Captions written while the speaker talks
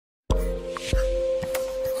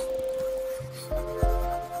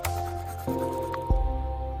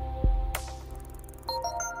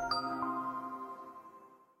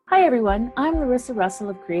Hi everyone, I'm Larissa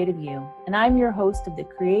Russell of Creative You, and I'm your host of the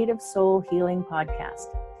Creative Soul Healing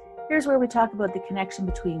Podcast. Here's where we talk about the connection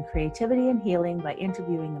between creativity and healing by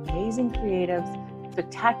interviewing amazing creatives,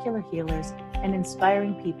 spectacular healers, and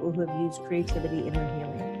inspiring people who have used creativity in their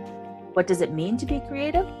healing. What does it mean to be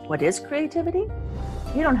creative? What is creativity?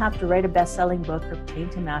 You don't have to write a best-selling book or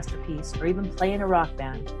paint a masterpiece or even play in a rock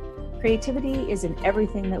band. Creativity is in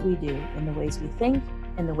everything that we do, in the ways we think,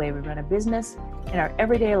 in the way we run a business. In our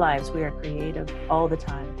everyday lives, we are creative all the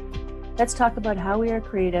time. Let's talk about how we are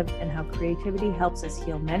creative and how creativity helps us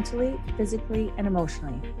heal mentally, physically, and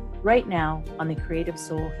emotionally, right now on the Creative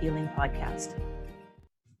Soul Healing Podcast.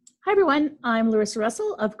 Hi everyone, I'm Larissa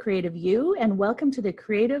Russell of Creative You, and welcome to the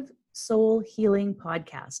Creative Soul Healing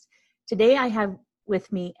Podcast. Today I have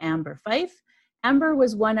with me Amber Fife. Amber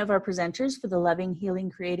was one of our presenters for the Loving, Healing,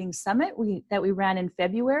 Creating Summit that we ran in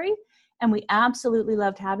February. And we absolutely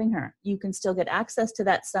loved having her. You can still get access to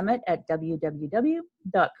that summit at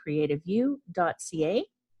www.creativeyou.ca.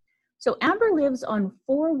 So Amber lives on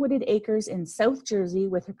 4 wooded acres in South Jersey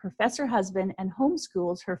with her professor husband and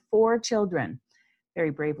homeschools her 4 children.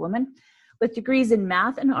 Very brave woman. With degrees in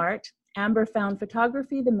math and art, Amber found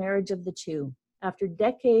photography the marriage of the two. After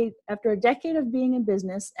a decade of being in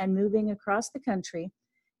business and moving across the country,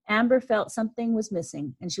 Amber felt something was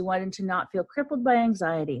missing and she wanted to not feel crippled by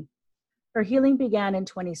anxiety. Her healing began in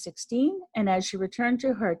 2016, and as she returned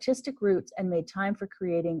to her artistic roots and made time for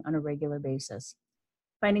creating on a regular basis.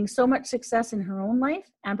 Finding so much success in her own life,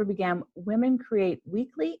 Amber began Women Create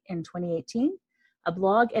Weekly in 2018, a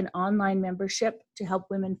blog and online membership to help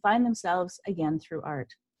women find themselves again through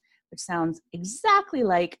art, which sounds exactly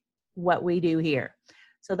like what we do here.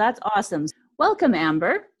 So that's awesome. Welcome,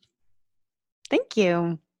 Amber. Thank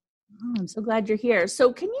you. Oh, I'm so glad you're here.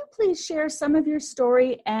 So can you please share some of your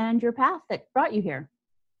story and your path that brought you here?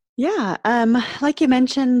 Yeah, like you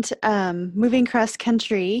mentioned, moving cross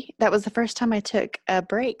country, that was the first time I took a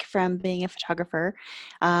break from being a photographer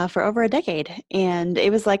for over a decade. And it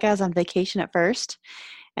was like I was on vacation at first,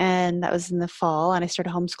 and that was in the fall, and I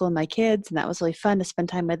started homeschooling my kids, and that was really fun to spend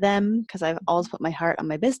time with them because I've always put my heart on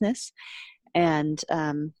my business. And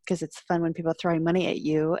because it's fun when people are throwing money at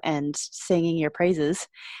you and singing your praises,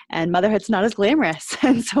 and motherhood's not as glamorous.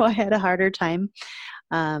 And so I had a harder time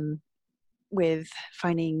with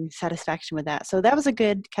finding satisfaction with that. So that was a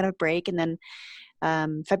good kind of break. And then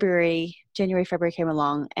January, February came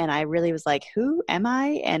along, and I really was like, who am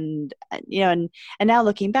I? And, and now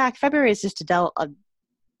looking back, February is just a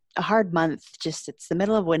hard month. Just it's the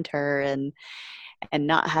middle of winter and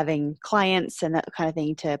not having clients and that kind of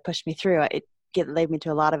thing to push me through. It led me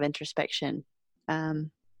to a lot of introspection.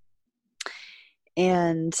 And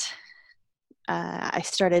I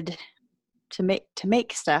started to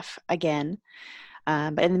make stuff again.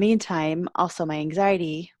 But in the meantime, also my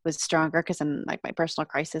anxiety was stronger because I'm like my personal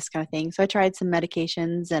crisis kind of thing. So I tried some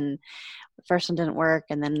medications, and the first one didn't work.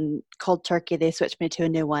 And then cold turkey, they switched me to a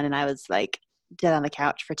new one, and I was like dead on the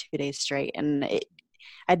couch for 2 days straight. And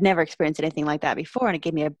I'd never experienced anything like that before, and it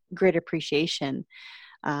gave me a great appreciation,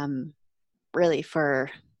 really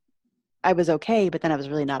I was okay, but then I was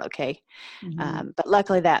really not okay. Mm-hmm. But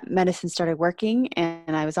luckily that medicine started working,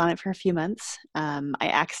 and I was on it for a few months. I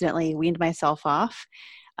accidentally weaned myself off,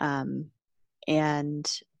 and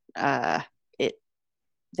the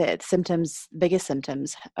biggest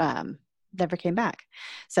symptoms, never came back.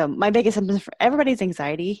 So my biggest symptoms for everybody's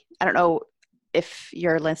anxiety. I don't know if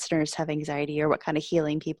your listeners have anxiety or what kind of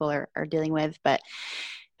healing people are dealing with, but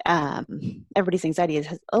everybody's anxiety has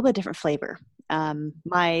a little bit different flavor.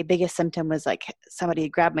 My biggest symptom was like somebody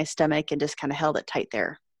grabbed my stomach and just kind of held it tight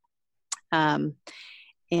there.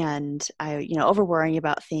 And I, over worrying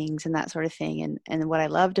about things and that sort of thing. And what I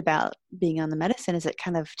loved about being on the medicine is it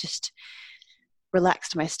kind of just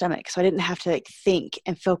relaxed my stomach. So I didn't have to think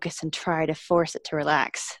and focus and try to force it to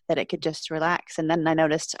relax, that it could just relax. And then I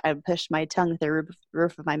noticed I would push my tongue to the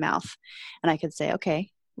roof of my mouth, and I could say, okay,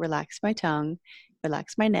 relax my tongue,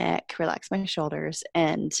 relax my neck, relax my shoulders,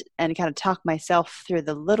 and kind of talk myself through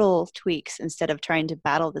the little tweaks instead of trying to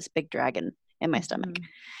battle this big dragon in my stomach.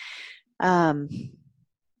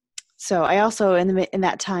 So I also, in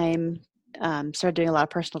that time, started doing a lot of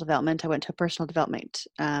personal development. I went to a personal development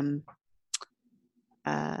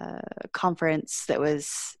conference that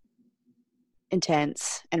was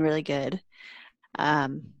intense and really good.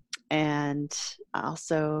 And I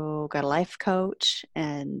also got a life coach,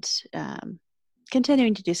 and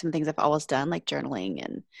continuing to do some things I've always done, like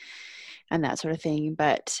journaling and that sort of thing.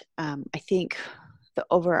 But I think the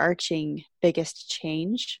overarching biggest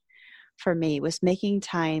change for me was making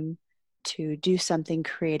time to do something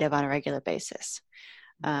creative on a regular basis.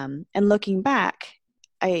 And looking back,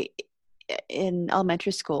 in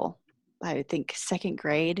elementary school, I think second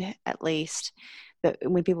grade at least, that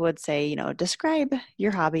when people would say, describe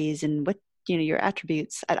your hobbies and what, your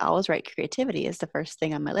attributes, I'd always write creativity as the first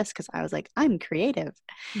thing on my list because I was like, I'm creative.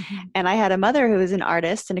 Mm-hmm. And I had a mother who was an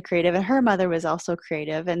artist and a creative, and her mother was also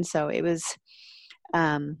creative. And so it was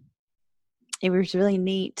really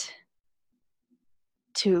neat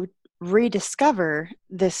to rediscover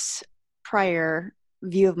this prior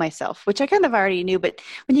view of myself, which I kind of already knew, but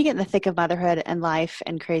when you get in the thick of motherhood and life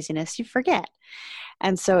and craziness, you forget.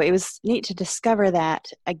 And so it was neat to discover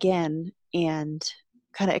that again and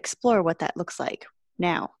kind of explore what that looks like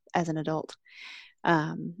now as an adult.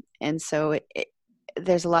 And so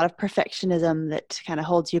there's a lot of perfectionism that kind of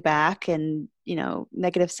holds you back, and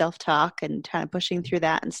negative self-talk, and kind of pushing through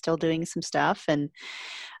that and still doing some stuff. And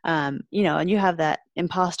and you have that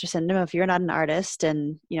imposter syndrome if you're not an artist,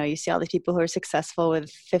 and you see all these people who are successful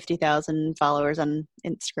with 50,000 followers on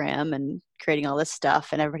Instagram and creating all this stuff,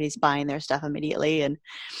 and everybody's buying their stuff immediately. And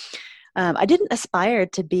I didn't aspire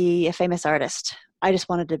to be a famous artist. I just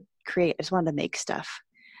wanted to create. I just wanted to make stuff.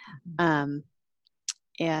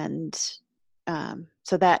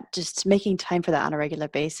 So that just making time for that on a regular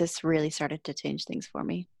basis really started to change things for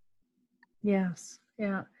me. Yes.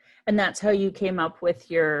 Yeah. And that's how you came up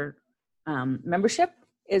with your membership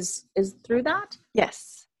is through that?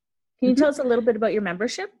 Yes. Can you tell us a little bit about your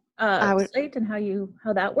membership site and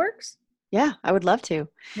how that works? Yeah, I would love to.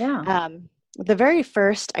 Yeah. The very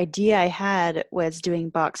first idea I had was doing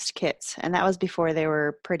boxed kits, and that was before they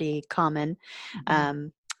were pretty common. Mm-hmm.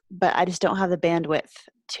 But I just don't have the bandwidth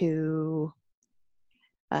to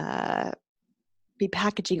be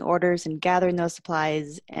packaging orders and gathering those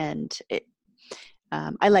supplies. And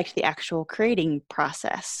I liked the actual creating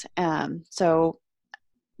process. But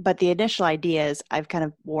the initial ideas, I've kind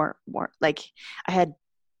of more like I had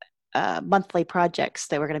monthly projects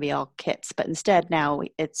that were going to be all kits, but instead now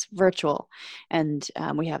it's virtual, and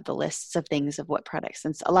we have the lists of things of what products,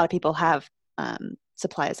 and a lot of people have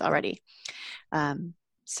supplies already.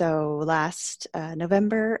 So last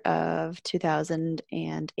November of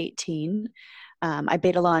 2018, I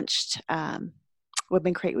beta launched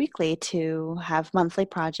Women Create Weekly to have monthly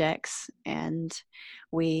projects, and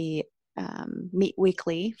we meet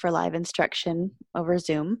weekly for live instruction over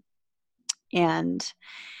Zoom. And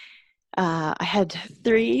I had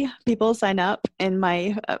 3 people sign up in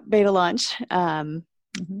my beta launch, and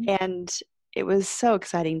it was so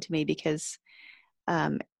exciting to me because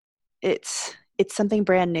it's something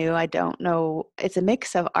brand new. I don't know. It's a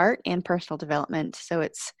mix of art and personal development. So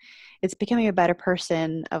it's becoming a better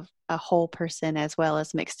person, of a whole person, as well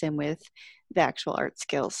as mixed in with the actual art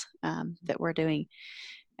skills that we're doing.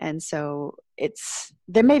 And so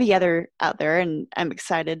there may be other out there, and I'm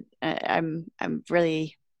excited.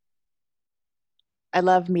 I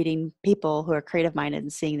love meeting people who are creative minded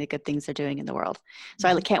and seeing the good things they're doing in the world. So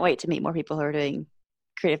I can't wait to meet more people who are doing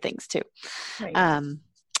creative things too. Right.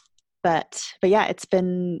 But yeah, it's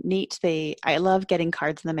been neat. I love getting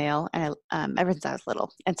cards in the mail, and ever since I was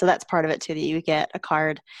little. And so that's part of it too, that you get a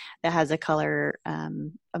card that has a color, a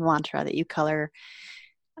mantra that you color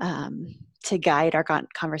to guide our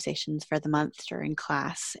conversations for the month during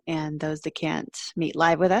class. And those that can't meet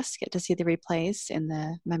live with us get to see the replays in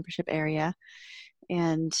the membership area.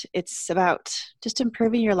 And it's about just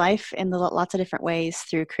improving your life in lots of different ways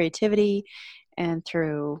through creativity and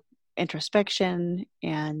through introspection.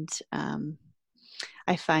 And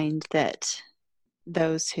I find that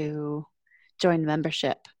those who join the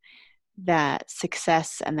membership, that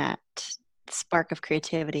success and that spark of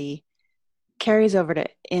creativity carries over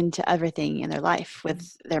into everything in their life,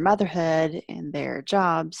 with their motherhood and their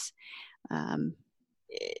jobs.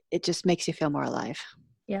 It just makes you feel more alive.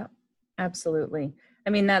 Yeah, absolutely. I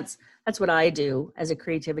mean, that's what I do as a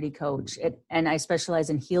creativity coach, and I specialize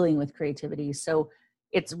in healing with creativity. So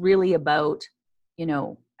it's really about,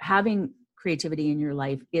 having creativity in your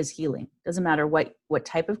life is healing. Doesn't matter what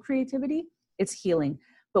type of creativity, it's healing.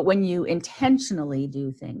 But when you intentionally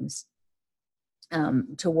do things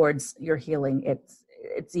towards your healing,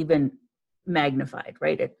 it's even magnified,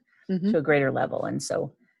 right? To a greater level. And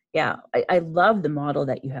so, yeah, I love the model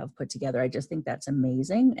that you have put together. I just think that's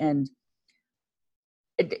amazing. And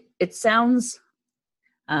it sounds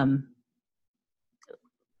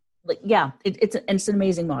it's an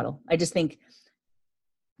amazing model. I just think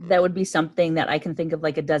that would be something that I can think of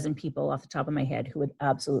like a dozen people off the top of my head who would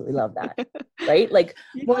absolutely love that. Right? Like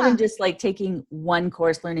more than just like taking one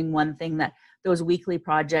course, learning one thing, that those weekly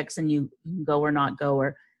projects and you go or not go,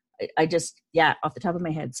 or I just, off the top of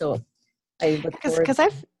my head. So I look forward. Because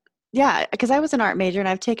I was an art major, and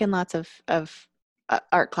I've taken lots of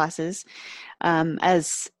art classes.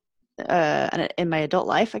 As in my adult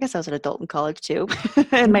life, I guess I was an adult in college too.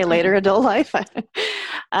 In my later adult life,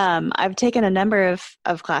 I've taken a number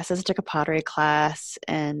of classes. I took a pottery class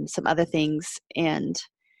and some other things, and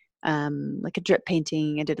like a drip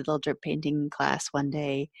painting. I did a little drip painting class one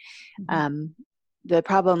day. The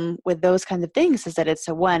problem with those kinds of things is that it's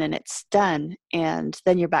a one and it's done, and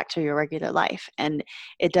then you're back to your regular life, and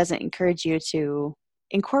it doesn't encourage you to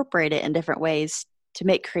incorporate it in different ways to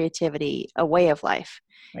make creativity a way of life.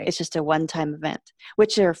 Right. It's just a one-time event,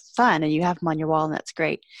 which are fun, and you have them on your wall, and that's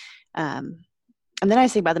great. And the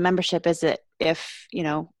nice thing about the membership is that if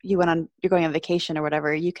you're going on vacation or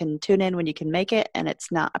whatever, you can tune in when you can make it, and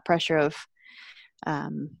it's not a pressure of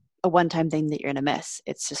a one-time thing that you're going to miss.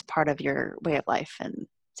 It's just part of your way of life. And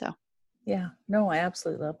so. Yeah, no, I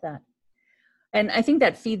absolutely love that. And I think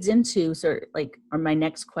that feeds into sort of like my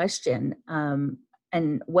next question.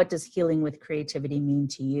 And what does healing with creativity mean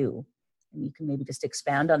to you? And you can maybe just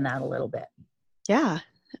expand on that a little bit. Yeah.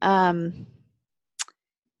 So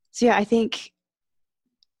yeah, I think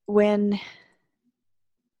when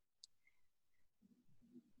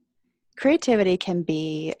creativity can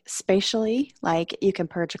be spatially, like you can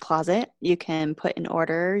purge a closet, you can put in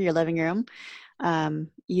order your living room,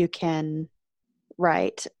 you can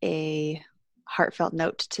write a heartfelt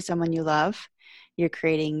note to someone you love, you're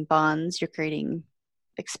creating bonds, you're creating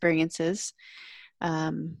experiences.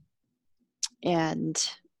 And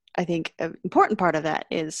I think an important part of that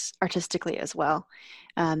is artistically as well,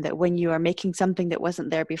 that when you are making something that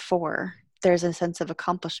wasn't there before, there's a sense of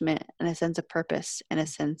accomplishment and a sense of purpose and a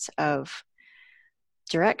sense of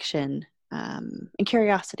direction and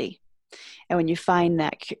curiosity. And when you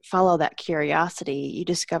follow that curiosity, you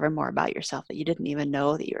discover more about yourself that you didn't even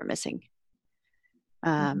know that you were missing.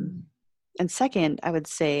 And second, I would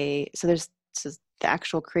say, so there's the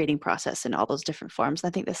actual creating process in all those different forms. And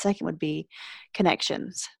I think the second would be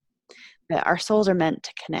connections. That our souls are meant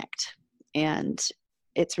to connect. And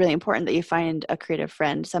it's really important that you find a creative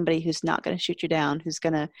friend, somebody who's not going to shoot you down, who's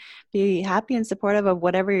going to be happy and supportive of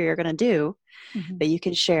whatever you're going to do, that you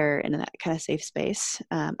can share in that kind of safe space.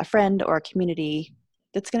 A friend or a community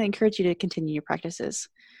that's going to encourage you to continue your practices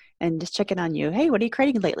and just check in on you. Hey, what are you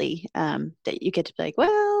creating lately? That you get to be like,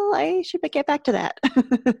 well, I should get back to that.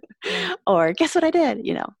 Or guess what I did?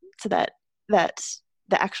 So that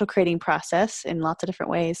the actual creating process in lots of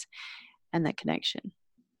different ways and that connection.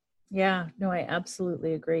 Yeah, no, I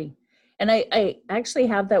absolutely agree. And I actually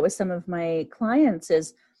have that with some of my clients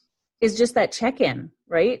is just that check-in,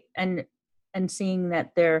 right? And seeing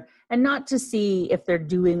that and not to see if they're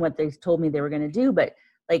doing what they told me they were going to do, but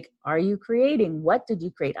like, are you creating? What did you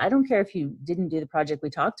create? I don't care if you didn't do the project we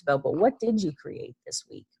talked about, but what did you create this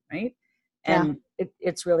week, right? And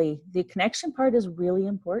it's really, the connection part is really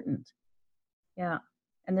important. Yeah.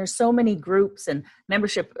 And there's so many groups, and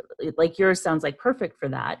membership like yours sounds like perfect for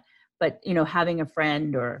that. But, having a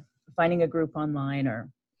friend or finding a group online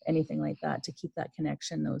or anything like that to keep that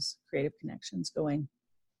connection, those creative connections going.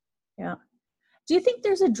 Yeah. Do you think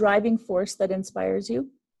there's a driving force that inspires you?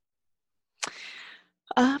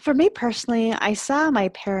 For me personally, I saw my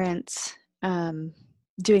parents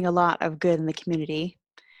doing a lot of good in the community,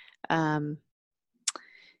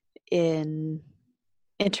 in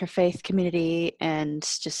interfaith community, and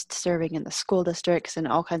just serving in the school districts and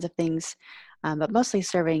all kinds of things, but mostly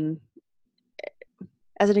serving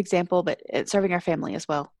as an example, but serving our family as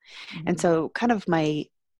well. And so kind of my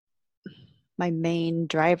main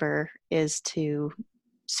driver is to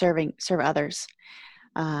serve others,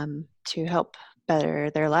 to help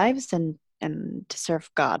better their lives and to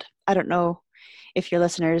serve God. I don't know if your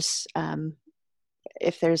listeners,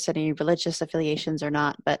 if there's any religious affiliations or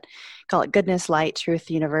not, but call it goodness, light,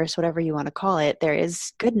 truth, universe, whatever you want to call it. There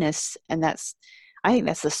is goodness, and I think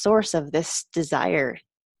that's the source of this desire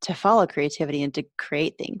to follow creativity and to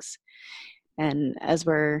create things. And as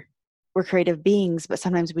we're creative beings, but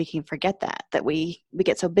sometimes we can forget that we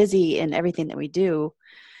get so busy in everything that we do,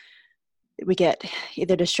 we get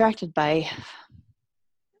either distracted by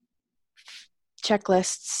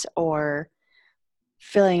checklists or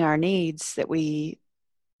filling our needs, that we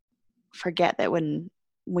forget that when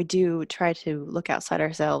we do try to look outside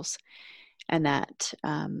ourselves, and that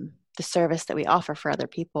the service that we offer for other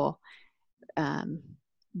people,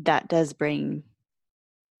 that does bring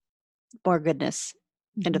more goodness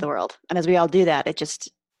into the world. And as we all do that, it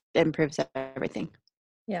improves everything.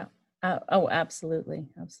 Yeah. Oh, absolutely.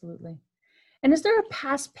 Absolutely. And is there a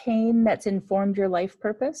past pain that's informed your life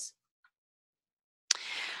purpose?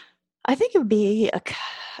 I think it would be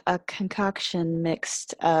a concoction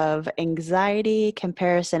mixed of anxiety,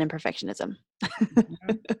 comparison, and perfectionism.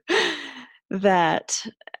 that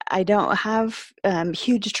I don't have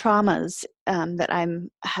huge traumas that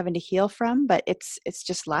I'm having to heal from, but it's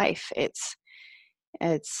just life. It's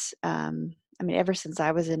I mean, ever since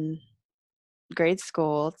I was in grade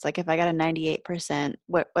school, it's like if I got a 98%,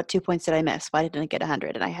 what 2 points did I miss? Why didn't I get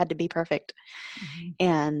 100? And I had to be perfect. Mm-hmm.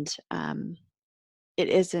 And it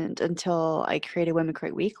isn't until I created Women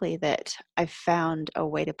Create Weekly that I found a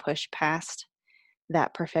way to push past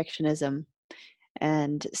that perfectionism,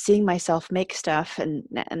 and seeing myself make stuff and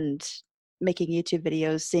making YouTube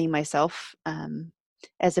videos, seeing myself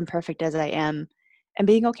as imperfect as I am, and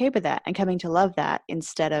being okay with that and coming to love that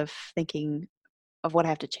instead of thinking of what I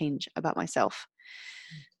have to change about myself.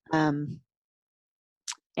 And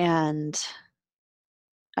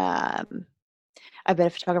I've been a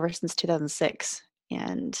photographer since 2006,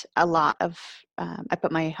 and a lot of I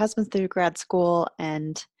put my husband through grad school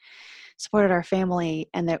and supported our family,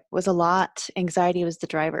 and there was a lot. Anxiety was the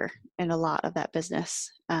driver in a lot of that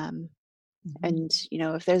business. And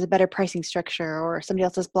if there's a better pricing structure, or somebody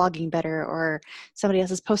else is blogging better, or somebody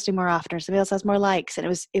else is posting more often, or somebody else has more likes, and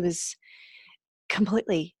it was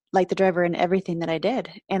completely like the driver in everything that I did.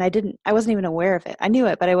 And I wasn't even aware of it. I knew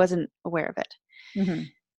it, but I wasn't aware of it. Mm-hmm.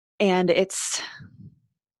 And it's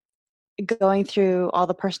going through all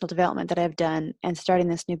the personal development that I've done and starting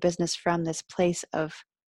this new business from this place of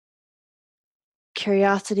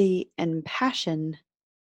curiosity and passion.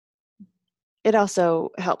 It also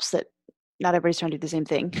helps that not everybody's trying to do the same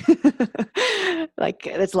thing. Like,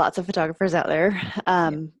 there's lots of photographers out there.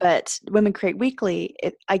 But Women Create Weekly,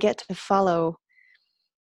 I get to follow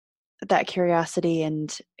that curiosity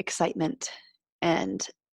and excitement and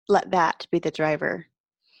let that be the driver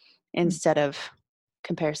instead of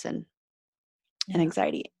comparison and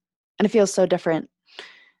anxiety. And it feels so different.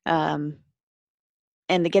 And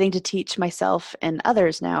getting to teach myself and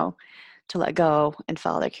others now to let go and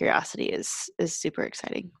follow their curiosity is super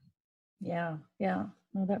exciting. Yeah.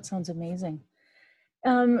 Oh, that sounds amazing.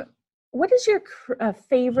 What is your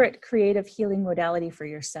favorite creative healing modality for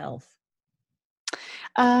yourself?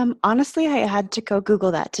 Honestly, I had to go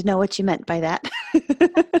Google that to know what you meant by that.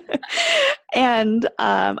 And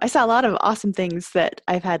I saw a lot of awesome things that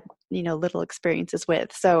I've had, little experiences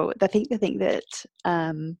with. So the thing that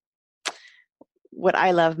what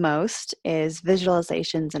I love most is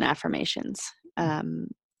visualizations and affirmations.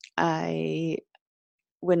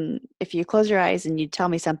 If you close your eyes and you tell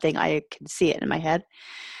me something, I can see it in my head.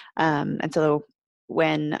 And so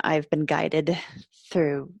when I've been guided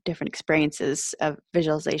through different experiences of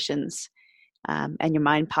visualizations, and your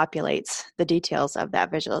mind populates the details of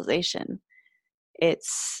that visualization,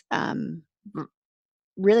 it's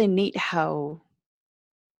really neat how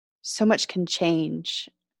so much can change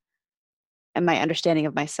in my understanding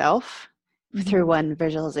of myself through one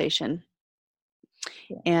visualization.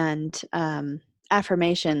 And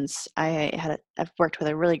affirmations, I've worked with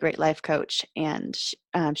a really great life coach, and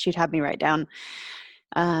she'd have me write down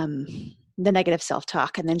the negative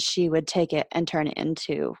self-talk, and then she would take it and turn it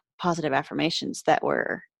into positive affirmations that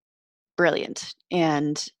were brilliant.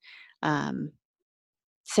 And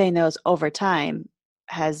saying those over time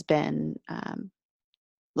has been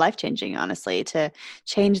life-changing, honestly, to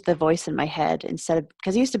change the voice in my head, instead of,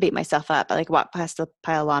 because I used to beat myself up. I like walk past the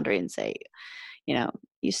pile of laundry and say,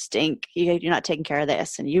 you stink, you're not taking care of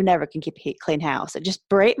this, and you never can keep a clean house. I just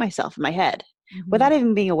berate myself in my head without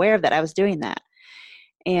even being aware of that I was doing that.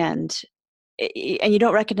 And you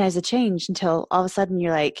don't recognize the change until all of a sudden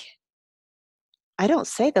you're like, I don't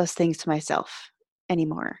say those things to myself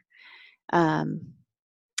anymore. And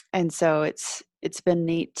so it's been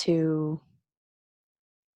neat to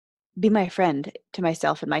be my friend to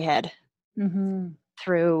myself in my head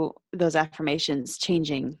through those affirmations,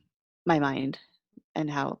 changing my mind and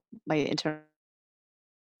how my internal.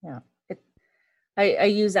 Yeah. I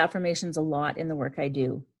use affirmations a lot in the work I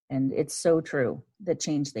do. And it's so true, the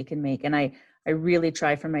change they can make. And I really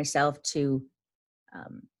try for myself to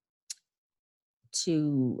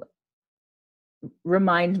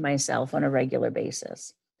remind myself on a regular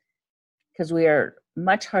basis, because we are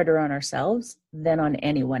much harder on ourselves than on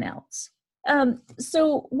anyone else.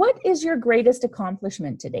 So what is your greatest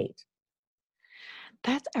accomplishment to date?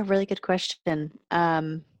 That's a really good question.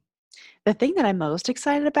 The thing that I'm most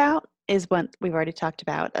excited about is what we've already talked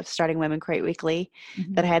about, of starting Women Create Weekly,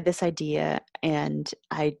 that I had this idea and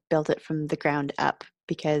I built it from the ground up,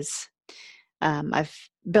 because I've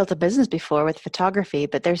built a business before with photography,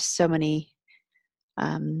 but there's so many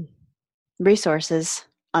resources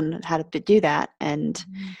on how to do that. And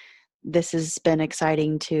this has been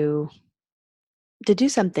exciting to do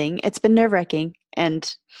something. It's been nerve-wracking,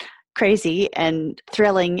 and crazy and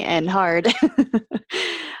thrilling and hard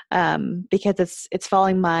because it's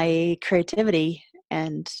following my creativity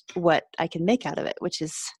and what I can make out of it, which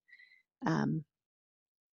is um,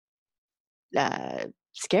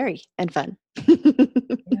 scary and fun.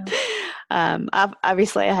 Yeah.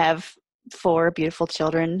 Obviously, I have 4 beautiful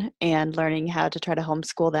children, and learning how to try to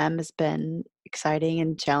homeschool them has been exciting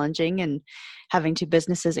and challenging, and having 2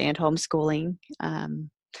 businesses and homeschooling.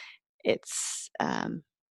 It's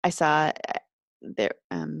I saw there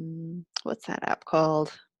what's that app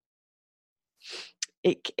called?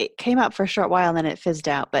 It came out for a short while and then it fizzed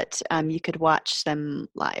out, but you could watch them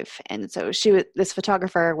live. And so this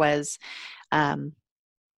photographer was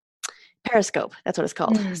Periscope, that's what it's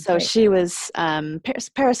called. So Right. she was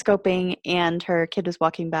periscoping, and her kid was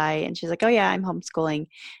walking by, and she's like, "Oh yeah, I'm homeschooling."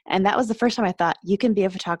 And that was the first time I thought, you can be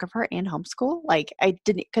a photographer and homeschool. Like, I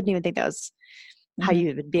couldn't even think that was how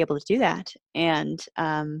you would be able to do that. And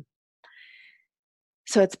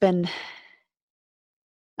so it's been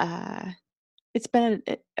a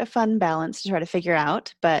fun balance to try to figure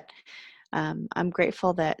out, but I'm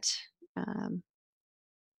grateful that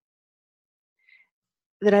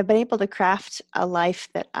that I've been able to craft a life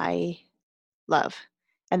that I love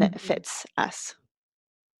and that fits us.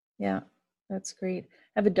 Yeah, that's great.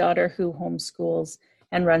 I have a daughter who homeschools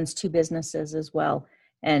and runs 2 businesses as well,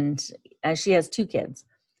 and she has 2 kids,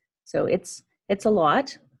 so it's a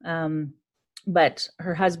lot. But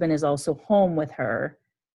her husband is also home with her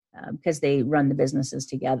because they run the businesses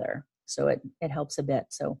together, so it helps a bit.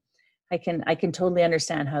 So I can totally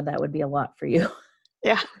understand how that would be a lot for you.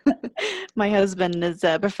 Yeah. My husband is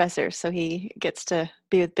a professor, so he gets to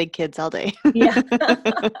be with big kids all day. Yeah.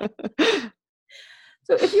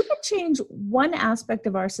 So if you could change one aspect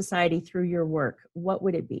of our society through your work, what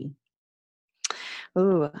would it be?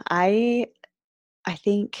 Ooh, I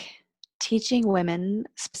think teaching women,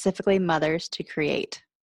 specifically mothers, to create.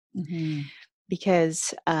 Mm-hmm.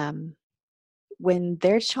 Because when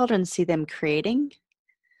their children see them creating,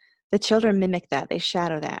 the children mimic that, they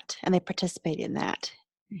shadow that, and they participate in that.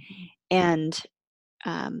 Mm-hmm. And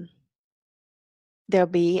there'll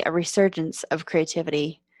be a resurgence of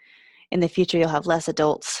creativity. In the future, you'll have less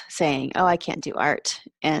adults saying, "Oh, I can't do art,"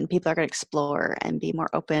 and people are going to explore and be more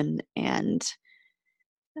open and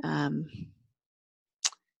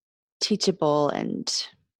teachable and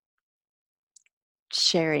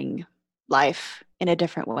sharing life in a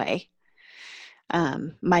different way.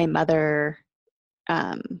 My mother,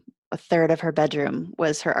 a third of her bedroom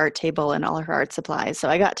was her art table and all of her art supplies. So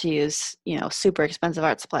I got to use, super expensive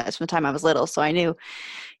art supplies from the time I was little. So I knew,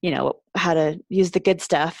 how to use the good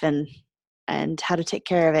stuff and how to take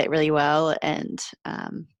care of it really well. And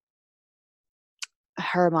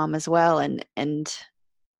her mom as well. And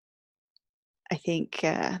I think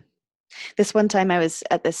this one time I was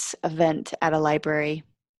at this event at a library,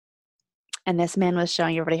 and this man was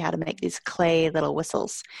showing everybody how to make these clay little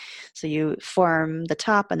whistles. So you form the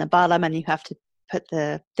top and the bottom, and you have to put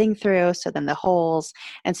the thing through, so then the holes,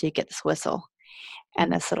 and so you get this whistle.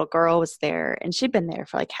 And this little girl was there, and she'd been there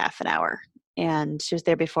for like half an hour. And she was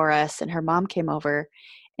there before us, and her mom came over,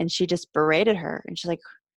 and she just berated her. And she's like,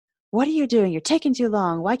 "What are you doing? You're taking too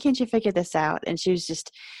long. Why can't you figure this out?" And she was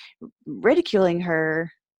just ridiculing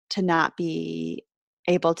her to not be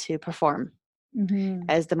able to perform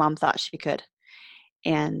as the mom thought she could.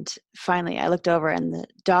 And finally I looked over, and the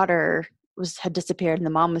daughter had disappeared, and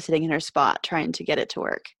the mom was sitting in her spot trying to get it to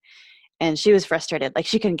work. And she was frustrated, like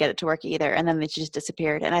she couldn't get it to work either. And then she just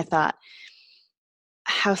disappeared. And I thought,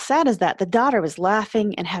 how sad is that? The daughter was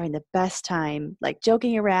laughing and having the best time, like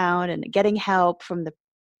joking around and getting help from the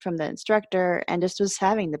instructor, and just was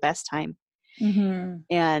having the best time.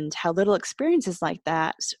 And how little experiences like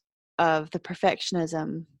that of the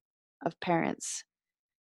perfectionism of parents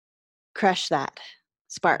crush that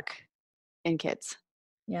spark in kids.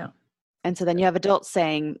 Yeah. And so then you have adults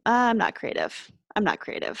saying, "I'm not creative. I'm not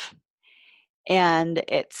creative." And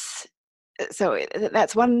that's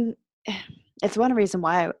one reason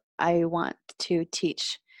why I want to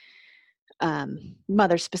teach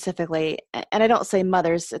mothers specifically. And I don't say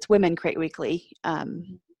mothers, it's Women Create Weekly.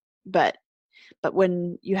 But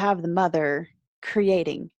when you have the mother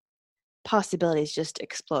creating, possibilities just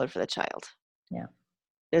explode for the child. Yeah.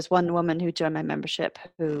 There's one woman who joined my membership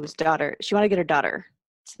whose daughter, she wanted to get her daughter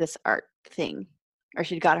to this art thing, or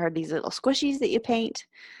she'd got her these little squishies that you paint.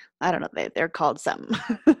 I don't know, they're called something.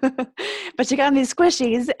 But she got them these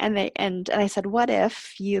squishies, and I said, "What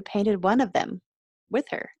if you painted one of them with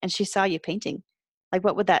her and she saw you painting? Like,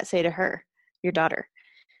 what would that say to her, your daughter?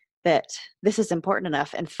 That this is important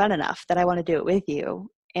enough and fun enough that I want to do it with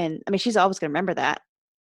you." And I mean, she's always going to remember that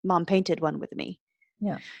Mom painted one with me.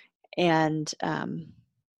 Yeah. And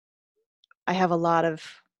I have a lot of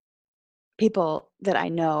people that I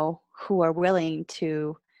know who are willing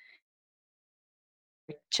to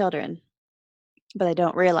children, but I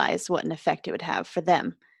don't realize what an effect it would have for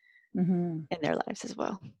them Mm-hmm. in their lives as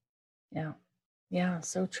well. Yeah. Yeah.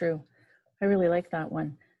 So true. I really like that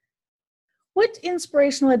one. What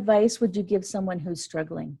inspirational advice would you give someone who's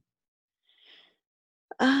struggling?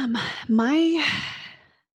 I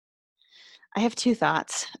have two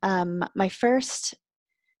thoughts. My first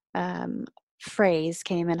phrase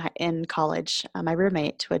came in college. My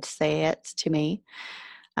roommate would say it to me,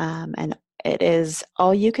 and it is,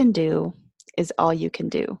 all you can do is all you can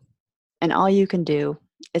do, and all you can do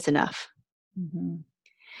is enough. Mm-hmm.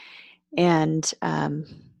 And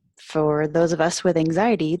for those of us with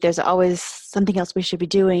anxiety, there's always something else we should be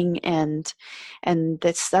doing, and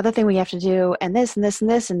this other thing we have to do, and this and this and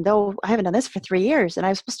this, and though I haven't done this for 3 years, and I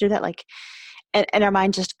was supposed to do that, like, and our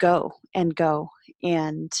mind just go and go.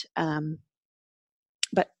 And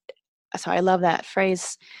but so I love that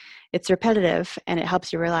phrase. It's repetitive, and it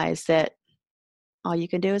helps you realize that all you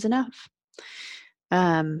can do is enough.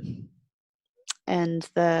 And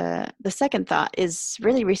the second thought is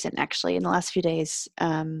really recent, actually, in the last few days.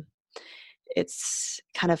 It's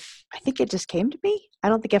kind of, I think it just came to me. I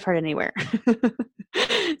don't think I've heard it anywhere.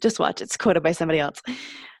 Just watch, it's quoted by somebody else.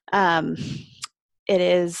 It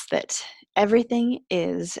is that everything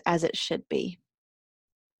is as it should be.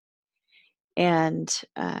 And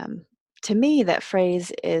to me, that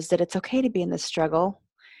phrase is that it's okay to be in this struggle.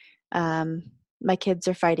 My kids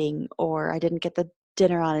are fighting, or I didn't get the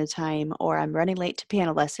dinner on in time, or I'm running late to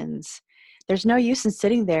piano lessons. There's no use in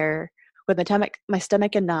sitting there with my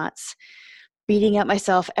stomach in knots, beating up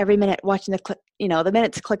myself every minute, watching the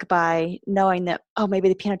minutes click by, knowing that, oh, maybe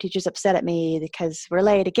the piano teacher's upset at me because we're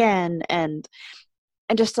late again, and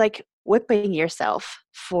just like whipping yourself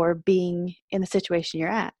for being in the situation you're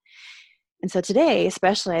at. And so today,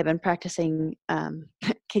 especially, I've been practicing. Can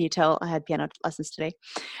you tell I had piano lessons today?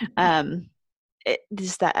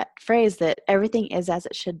 Just that phrase that everything is as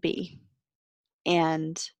it should be,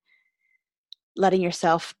 and letting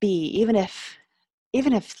yourself be, even if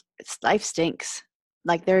life stinks,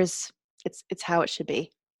 like it's how it should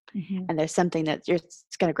be. Mm-hmm. And there's something that it's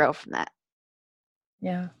going to grow from that.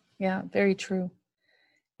 Yeah, very true.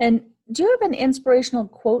 And do you have an inspirational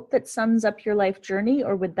quote that sums up your life journey,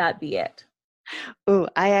 or would that be it? Oh,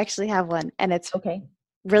 I actually have one, and it's okay,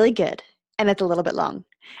 really good, and it's a little bit long,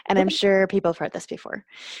 and I'm sure people have heard this before.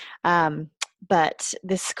 But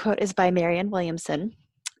this quote is by Marianne Williamson,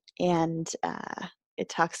 and it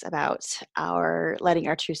talks about letting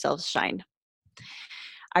our true selves shine.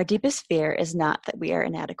 Our deepest fear is not that we are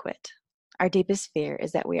inadequate. Our deepest fear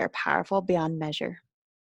is that we are powerful beyond measure.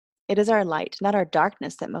 It is our light, not our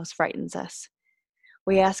darkness, that most frightens us.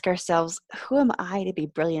 We ask ourselves, who am I to be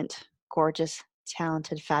brilliant, gorgeous,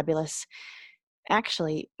 talented, fabulous?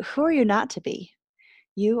 Actually, who are you not to be?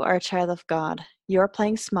 You are a child of God. Your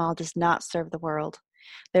playing small does not serve the world.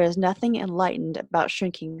 There is nothing enlightened about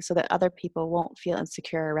shrinking so that other people won't feel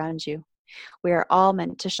insecure around you. We are all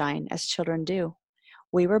meant to shine as children do.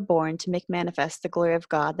 We were born to make manifest the glory of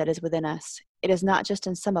God that is within us. It is not just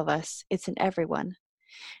in some of us, it's in everyone.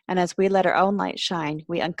 And as we let our own light shine,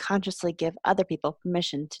 we unconsciously give other people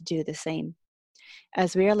permission to do the same.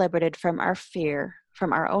 As we are liberated from our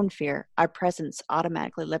own fear, our presence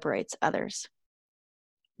automatically liberates others.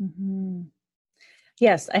 Mm-hmm.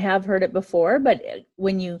 Yes, I have heard it before, but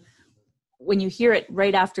when you hear it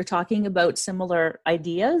right after talking about similar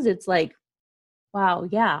ideas, it's like, wow,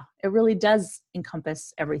 yeah, it really does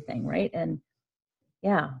encompass everything, right? And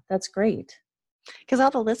yeah, that's great. Because all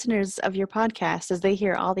the listeners of your podcast, as they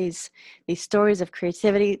hear all these stories of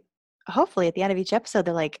creativity, hopefully at the end of each episode,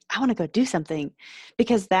 they're like, I want to go do something.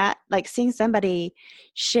 Because that, like, seeing somebody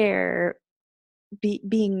share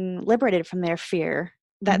being liberated from their fear,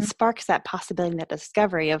 that mm-hmm. sparks that possibility, that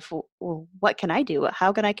discovery of, well, what can I do?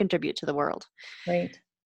 How can I contribute to the world? Right.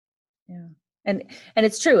 Yeah. And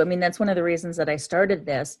it's true. I mean, that's one of the reasons that I started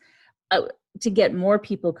this, to get more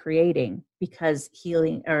people creating, because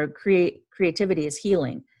creativity is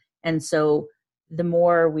healing. And so the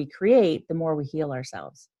more we create, the more we heal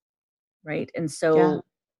ourselves. Right. And so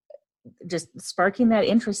just sparking that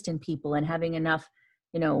interest in people and having enough,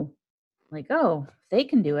 like, oh, if they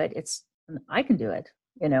can do it, I can do it,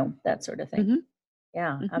 that sort of thing. Mm-hmm.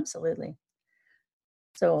 Yeah, mm-hmm. Absolutely.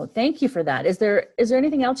 So thank you for that. Is there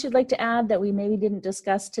anything else you'd like to add that we maybe didn't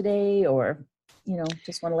discuss today, or,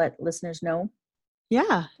 just want to let listeners know?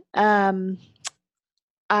 Yeah.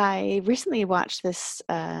 I recently watched this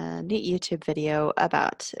neat YouTube video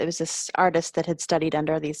it was this artist that had studied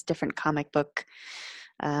under these different comic book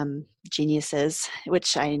geniuses,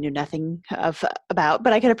 which I knew nothing about,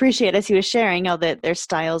 but I could appreciate as he was sharing all their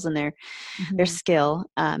styles and their skill.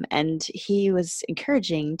 And he was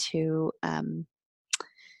encouraging to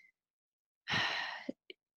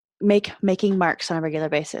making marks on a regular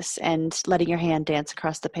basis and letting your hand dance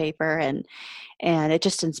across the paper, and it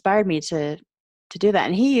just inspired me to do that.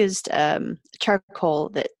 And he used charcoal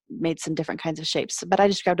that made some different kinds of shapes, but I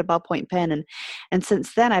just grabbed a ballpoint pen, and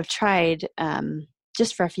since then I've tried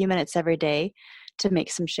just for a few minutes every day to make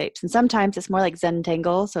some shapes. And sometimes it's more like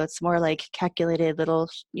Zentangle, so it's more like calculated little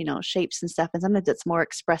shapes and stuff, and sometimes it's more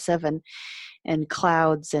expressive and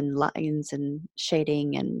clouds and lines and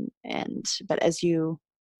shading and but as you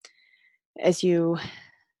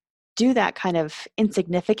do that kind of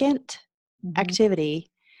insignificant activity,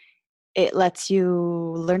 it lets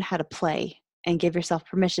you learn how to play and give yourself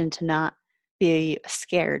permission to not be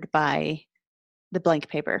scared by the blank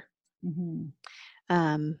paper.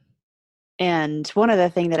 And one other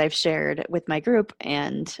thing that I've shared with my group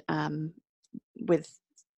and with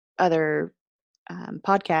other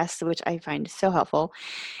podcasts, which I find so helpful,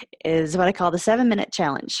 is what I call the 7-minute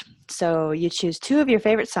challenge. So you choose 2 of your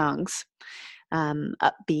favorite songs,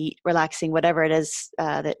 upbeat, relaxing, whatever it is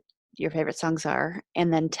that your favorite songs are,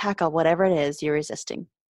 and then tackle whatever it is you're resisting.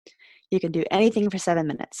 You can do anything for 7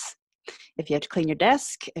 minutes. If you have to clean your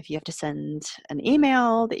desk, if you have to send an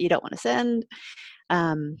email that you don't want to send,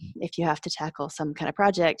 if you have to tackle some kind of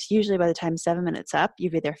project, usually by the time 7 minutes up,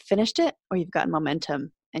 you've either finished it or you've gotten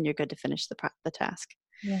momentum and you're good to finish the task.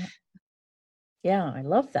 Yeah, I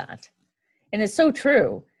love that. And it's so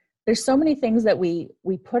true. There's so many things that we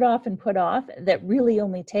put off that really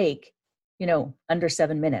only take, under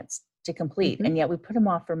 7 minutes to complete. And yet we put them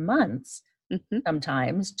off for months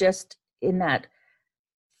sometimes, just in that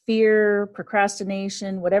fear,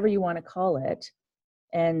 procrastination, whatever you want to call it.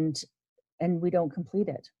 And we don't complete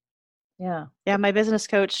it. Yeah. My business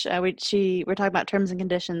coach, we're talking about terms and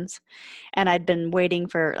conditions, and I'd been waiting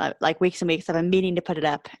for like weeks and weeks of a meeting to put it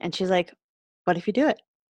up. And she's like, what if you do it?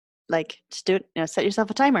 Like, just do it, set yourself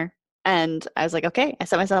a timer. And I was like, okay, I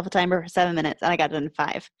set myself a timer for 7 minutes and I got it done in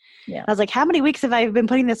 5. Yeah. I was like, how many weeks have I been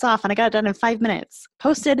putting this off? And I got it done in 5 minutes.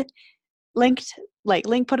 Posted, link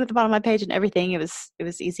put it at the bottom of my page and everything. It was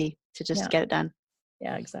easy to just get it done.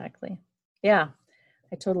 Yeah, exactly. Yeah.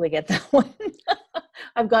 I totally get that one.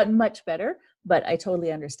 I've gotten much better, but I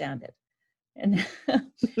totally understand it. And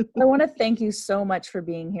I want to thank you so much for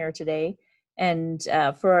being here today. And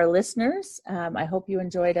for our listeners, I hope you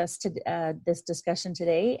enjoyed this discussion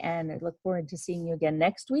today, and I look forward to seeing you again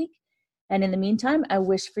next week. And in the meantime, I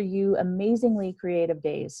wish for you amazingly creative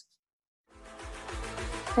days.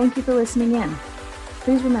 Thank you for listening in.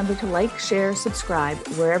 Please remember to like, share, subscribe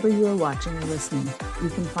wherever you are watching or listening. You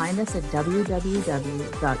can find us at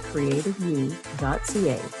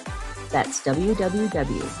www.creativeyou.ca. That's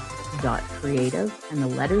www.creative and the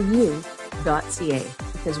letter U.ca,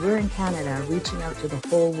 because we're in Canada reaching out to the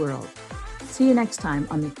whole world. See you next time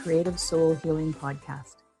on the Creative Soul Healing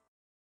Podcast.